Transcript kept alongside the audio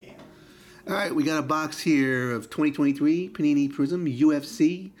All right, we got a box here of 2023 Panini Prizm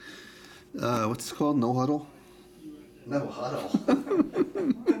UFC. What's it called? No Huddle? No Huddle.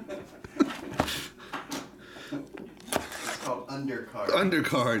 It's called Undercard.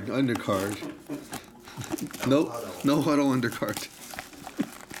 Undercard. No Huddle Undercard.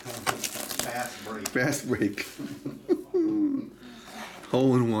 Fast break.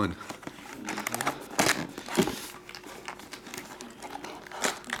 Hole in one.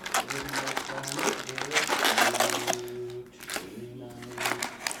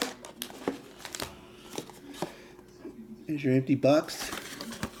 Here's your empty box.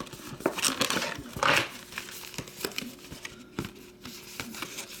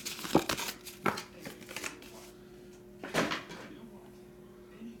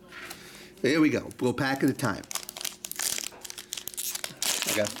 There we go. We'll pack at a time.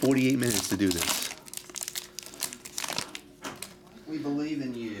 I got 48 minutes to do this. We believe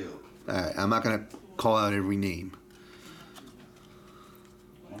in you. Alright, I'm not going to call out every name.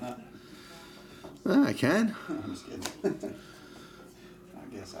 Why not? I can. I'm just kidding.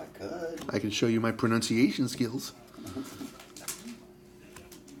 I guess I could. I can show you my pronunciation skills.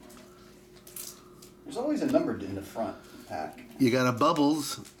 There's always a number in the front pack. You got a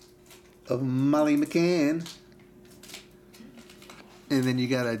Bubbles of Molly McCann. And then you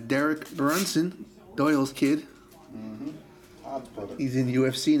got a Derek Brunson, Doyle's kid. Mm-hmm. Odds put it. He's in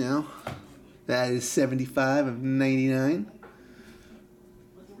UFC now. That is 75 of 99.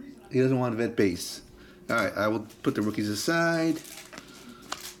 He doesn't want a vet base. Alright, I will put the rookies aside.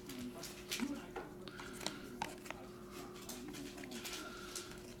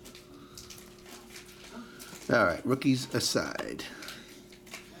 Alright, rookies aside.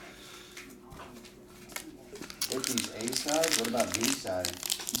 Rookies A side? What about B side?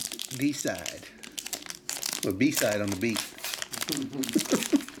 D side. Well, B side on the beat. There's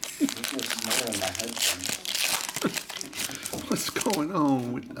no snare in my headphones. What's going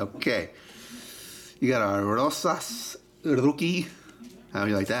on? Okay. You got a Rosas rookie. How do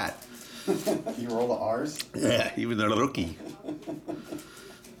you like that? You roll the R's? Yeah, even the rookie.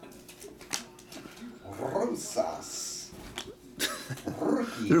 Rosas.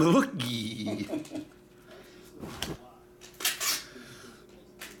 Rookie. Rookie.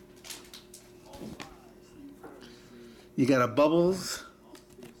 You got a Bubbles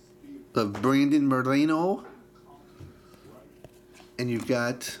of Brandon Moreno. And you've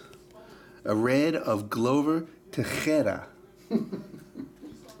got a red of Glover Teixeira.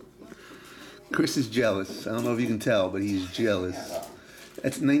 Chris is jealous. I don't know if you can tell, but he's jealous.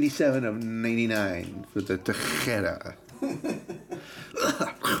 That's 97 of 99 for the Teixeira.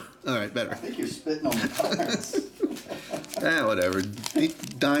 All right, better. I think you're spitting on the cards. Whatever.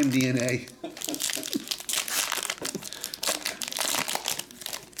 Dime DNA.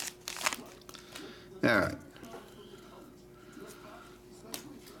 All right.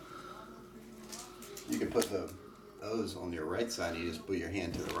 You could put those on your right side. You just put your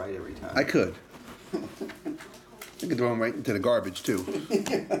hand to the right every time. I could. I could throw them right into the garbage, too. There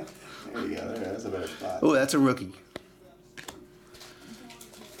you go. That's a better spot. Oh, that's a rookie.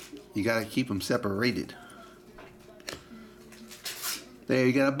 You got to keep them separated. There,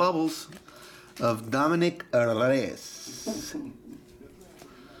 you got a Bubbles of Dominic Reyes.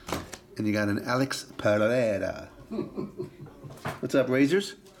 And you got an Alex Pereira. What's up,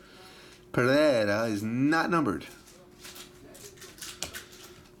 Razors? Pereira is not numbered.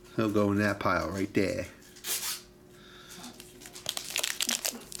 He'll go in that pile right there.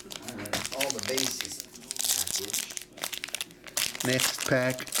 Alright, all the bases. Next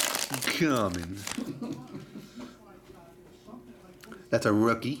pack coming. That's a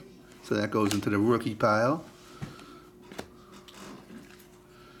rookie. So that goes into the rookie pile.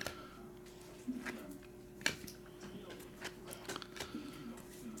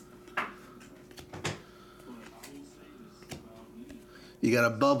 You got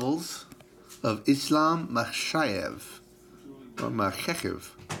a Bubbles of Islam Makhachev. Or Makhachev.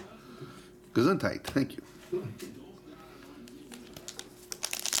 Gesundheit. Thank you.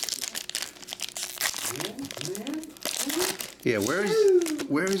 Yeah, where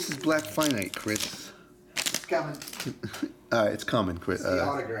is this black finite, Chris? It's coming. It's coming, Chris. It's the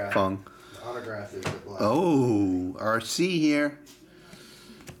autograph. Fung. The autograph is the black. Oh, RC here.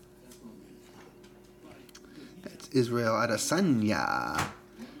 That's Israel Adesanya.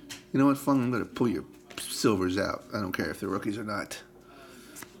 You know what, Fung? I'm going to pull your silvers out. I don't care if they're rookies or not.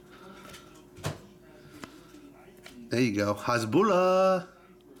 There you go. Hezbollah.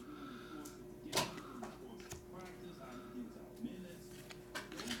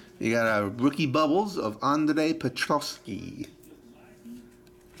 You got a rookie bubbles of Andrei Petrovsky.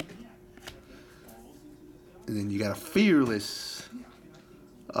 And then you got a Fearless,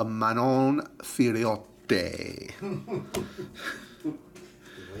 a Manon Filiote.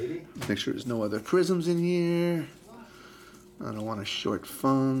 Lady? Make sure there's no other Prizms in here. I don't want to short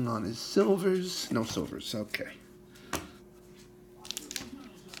Fung on his silvers. No silvers, okay.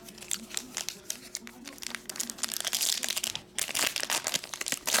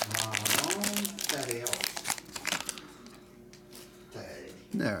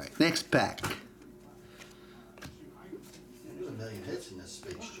 Alright, next pack. There's a million hits in this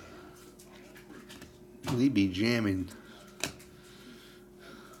Space Jam. We be jamming.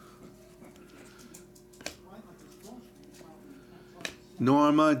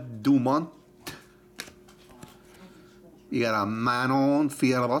 Norma Dumont. You got a Manon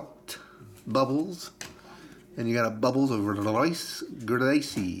Filiote Bubbles. And you got a Bubbles of Royce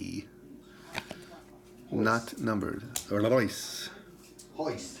Gracie. Not numbered. Royce.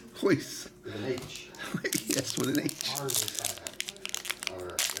 Hoist. Hoist. With an H. Yes, with an H.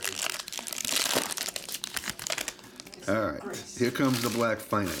 Alright, here comes the Black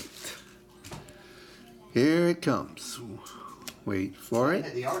Finite. Here it comes. Wait for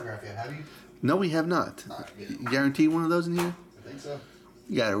it. The autograph yet, have you? No, we have not. You guarantee one of those in here? I think so.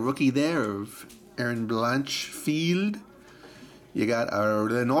 You got a rookie there of Aaron Blanchfield. You got a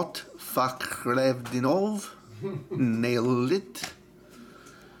Renot Fakhrevdinov. Nailed it.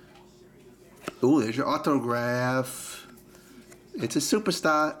 Oh, there's your autograph. It's a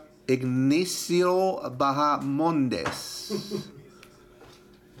superstar, Ignacio Bahamondes.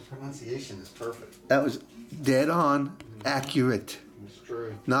 The pronunciation is perfect. That was dead on, accurate. It's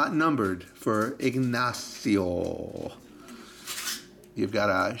true. Not numbered for Ignacio. You've got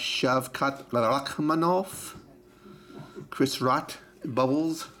a Shavkat Rachmanov, Chris Rott,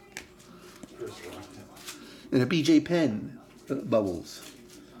 Bubbles, and a BJ Penn, Bubbles.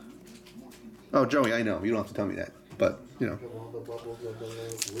 Oh, Joey, I know. You don't have to tell me that. But, you know,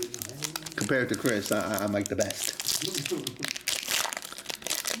 compared to Chris, I'm like the best.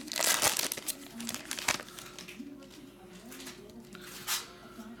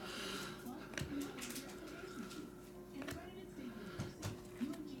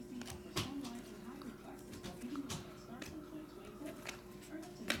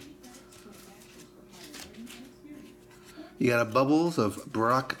 You got a Bubbles of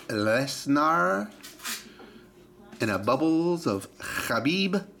Brock Lesnar and a Bubbles of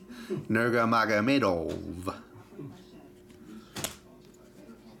Khabib Nurmagomedov.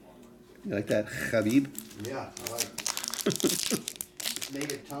 You like that, Khabib? Yeah, I like it. It's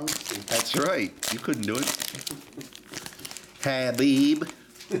native tongue speak. That's right. You couldn't do it. Habib.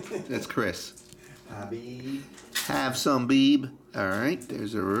 That's Chris. Habib. Have some Beeb. All right,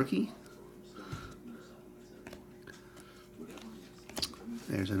 there's a rookie.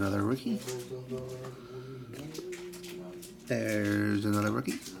 There's another rookie. There's another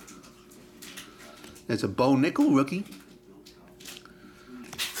rookie. There's a Bo Nickel rookie.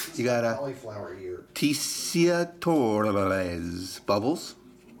 You got a Cauliflower ear. Ticia Torres Bubbles.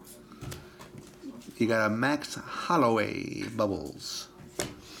 You got a Max Holloway Bubbles.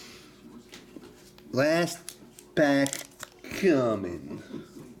 Last pack coming.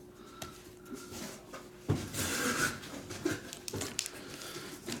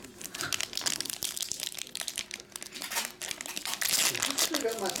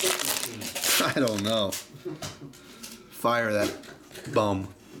 I don't know. Fire that bum.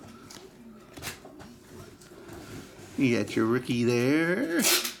 You got your rookie there.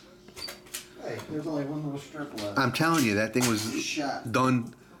 Hey, there's only one little strip left. I'm telling you, that thing was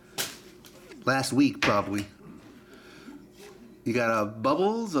done last week, probably. You got a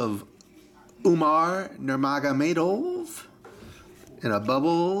Bubbles of Umar Nurmagomedov and a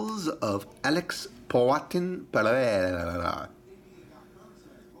Bubbles of Alex Poatin Pereira.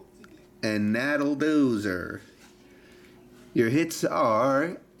 And that'll dozer. Your hits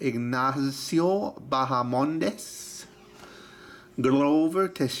are Ignacio Bahamondes, Glover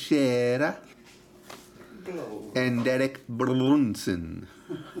Teixeira, and Derek Brunson.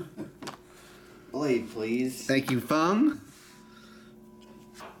 Blade, please. Thank you, Fung.